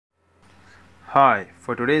Hi,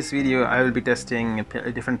 for today's video I will be testing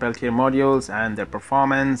different Peltier modules and their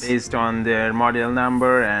performance based on their model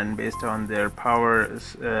number and based on their power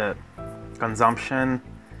consumption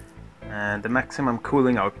and the maximum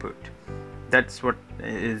cooling output. That's what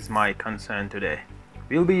is my concern today.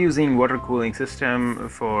 We'll be using water cooling system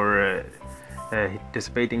for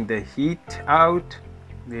dissipating the heat out.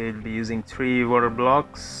 We'll be using 3 water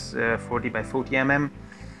blocks, 40 by 40 mm.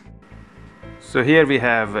 So here we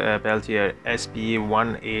have Peltier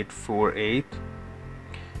SP1848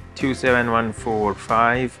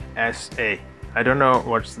 27145 SA. I don't know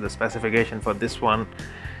what's the specification for this one,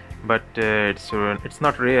 but it's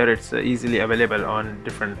not rare. It's easily available on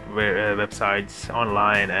different websites,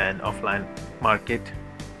 online and offline market.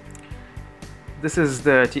 This is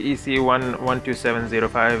the TEC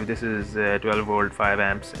 12705. This is 12 volt 5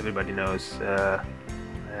 amps. Everybody knows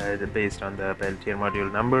based on the Peltier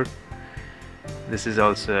module number. This is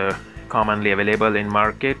also commonly available in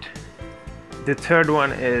market. The third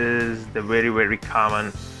one is the very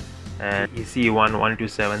common EC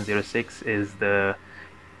 12706 is the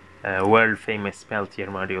world famous Peltier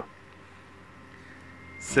module.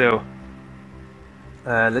 So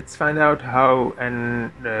let's find out how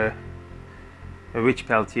and which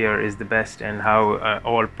Peltier is the best and how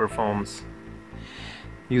all performs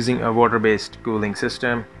using a water-based cooling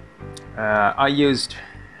system. I used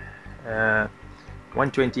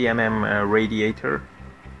 120 mm radiator,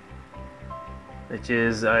 which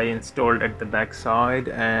is I installed at the back side,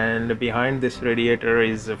 and behind this radiator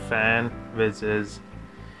is a fan which is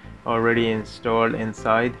already installed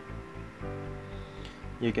inside.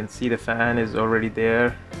 You can see the fan is already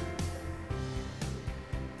there.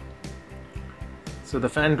 So the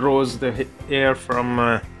fan draws the air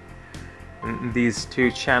from these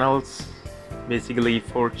 2 channels, basically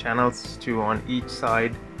 4 channels, 2 on each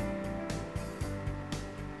side,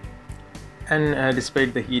 and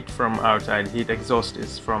dissipate the heat from outside. Heat exhaust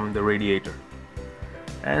is from the radiator.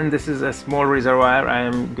 And this is a small reservoir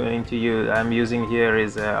I'm using here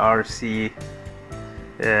is a RC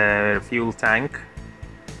fuel tank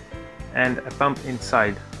and a pump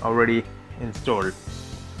inside already installed.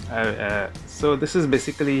 So this is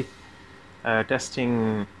basically a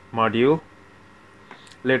testing module.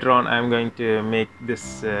 Later on I'm going to make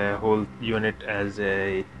this whole unit as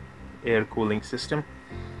a air cooling system.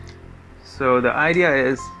 So the idea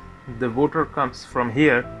is the water comes from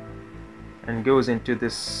here and goes into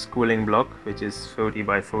this cooling block, which is 40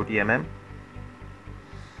 by 40 mm.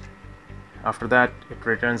 After that it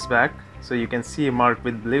returns back. So you can see marked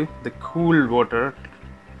with blue the cool water.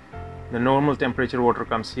 The normal temperature water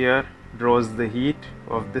comes here, draws the heat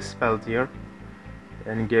of this Peltier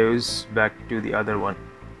and goes back to the other one.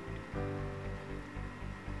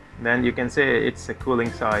 Then you can say it's a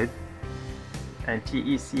cooling side. And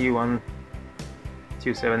TEC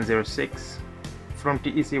 12706, from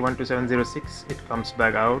TEC 12706 it comes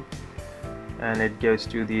back out and it goes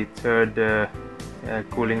to the third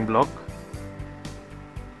cooling block,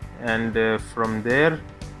 and from there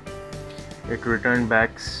it returns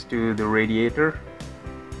back to the radiator,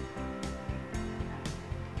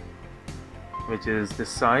 which is this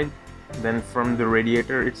side. Then from the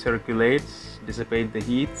radiator it circulates, dissipate the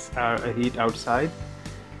heat outside,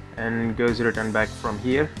 and goes return back from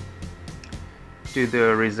here to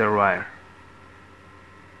the reservoir.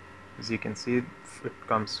 As you can see, it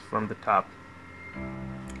comes from the top.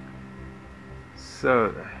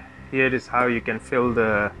 So here is how you can fill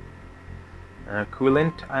the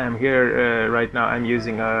coolant. I am here right now. I'm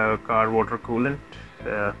using a car water coolant,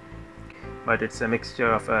 but it's a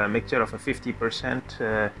mixture of a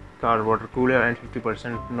 50% car water cooler and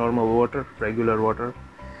 50% normal water, regular water.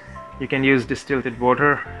 You can use distilled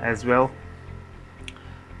water as well,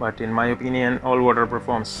 but in my opinion all water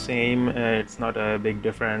performs same. It's not a big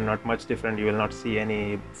difference, not much different. You will not see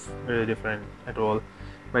any different at all.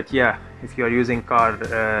 But yeah, if you are using car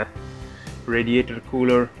radiator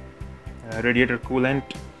coolant,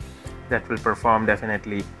 that will perform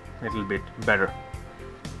definitely a little bit better.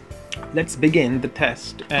 Let's begin the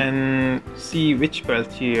test and see which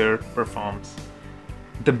Peltier performs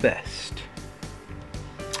the best.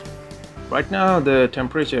 Right now the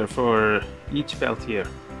temperature for each Peltier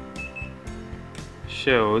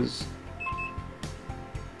shows,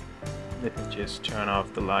 let me just turn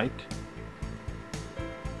off the light.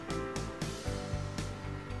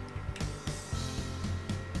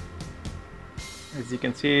 As you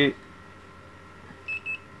can see,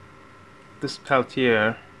 this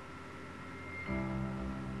Peltier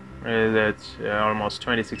is at almost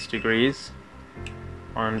 26 degrees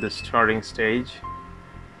on the starting stage.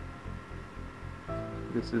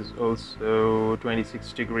 This is also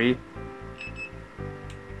 26 degree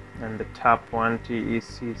and the top one,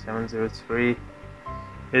 TEC 703,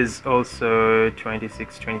 is also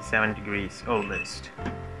 26-27 degrees almost.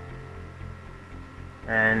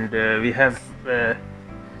 And we have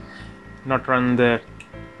not run the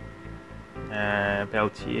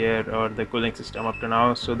Peltier or the cooling system up to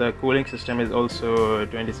now, so the cooling system is also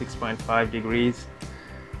 26.5 degrees.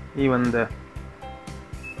 Even the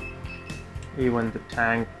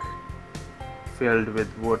tank filled with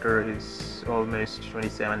water is almost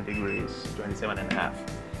 27 degrees, 27 and a half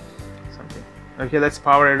something. Okay, let's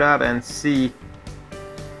power it up and see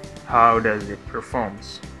how does it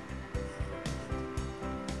performs.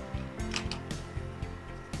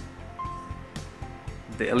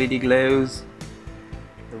 The LED glows,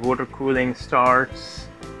 the water cooling starts,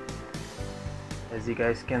 as you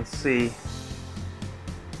guys can see.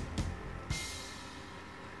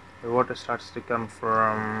 The water starts to come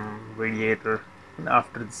from radiator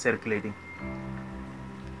after the circulating.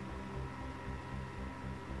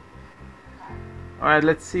 Alright,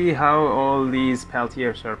 let's see how all these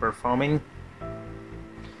Peltiers are performing.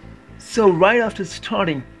 So right after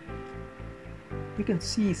starting, you can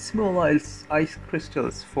see small ice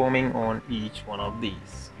crystals forming on each one of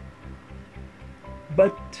these.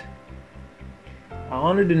 But I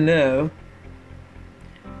wanted to know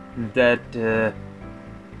that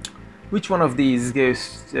which one of these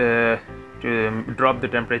goes to drop the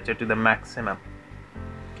temperature to the maximum,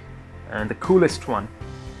 and the coolest one,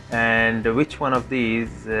 and which one of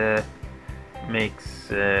these makes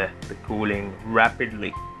the cooling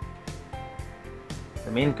rapidly.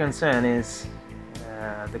 The main concern is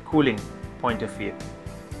the cooling point of view.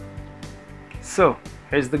 So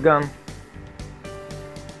here's the gun.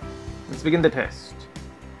 Let's begin the test.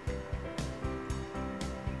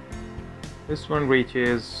 This one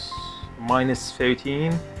reaches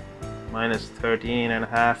 -14, -13 and a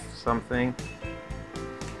half something,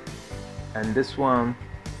 and this one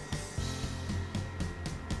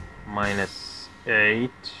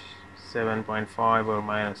 -8, 7.5 or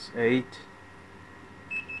 -8,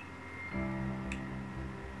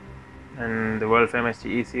 and the world famous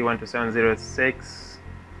TEC 12706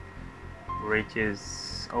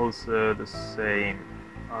 reaches also the same,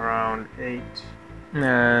 around 8.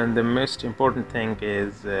 And the most important thing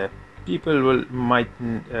is people might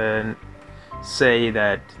say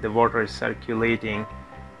that the water is circulating,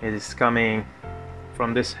 it is coming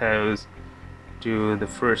from this hose to the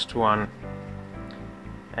first one,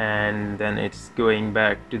 and then it's going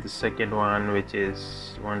back to the second one, which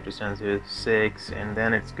is 12706, and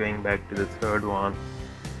then it's going back to the third one.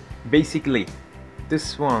 Basically,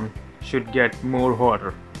 this one should get more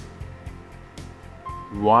water.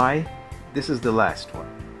 Why? This is the last one.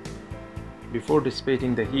 Before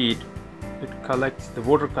dissipating the heat, the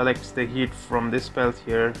water collects the heat from this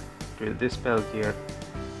Peltier to this Peltier.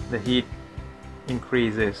 The heat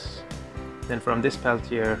increases. Then from this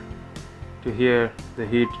Peltier to here, the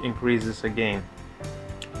heat increases again.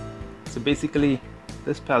 So basically,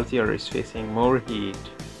 this Peltier is facing more heat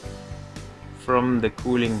from the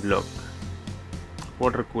cooling block,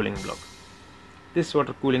 water cooling block. This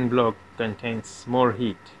water cooling block contains more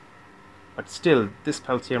heat, but still this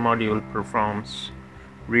Peltier module performs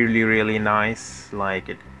really nice, like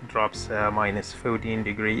it drops -14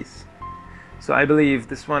 degrees. So I believe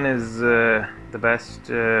this one is the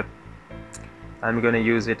best. I'm gonna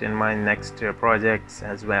use it in my next projects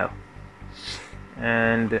as well.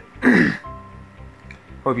 And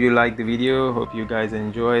hope you like the video, hope you guys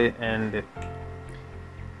enjoy, and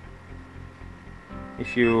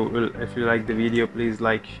if you like the video, please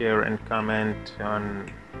like, share and comment on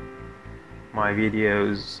my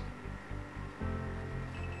videos.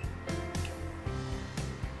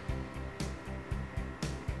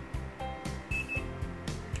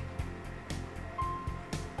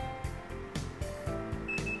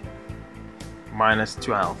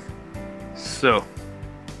 -12. So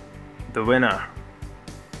the winner,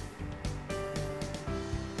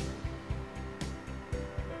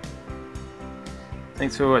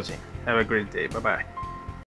 thanks for watching, have a great day, bye bye.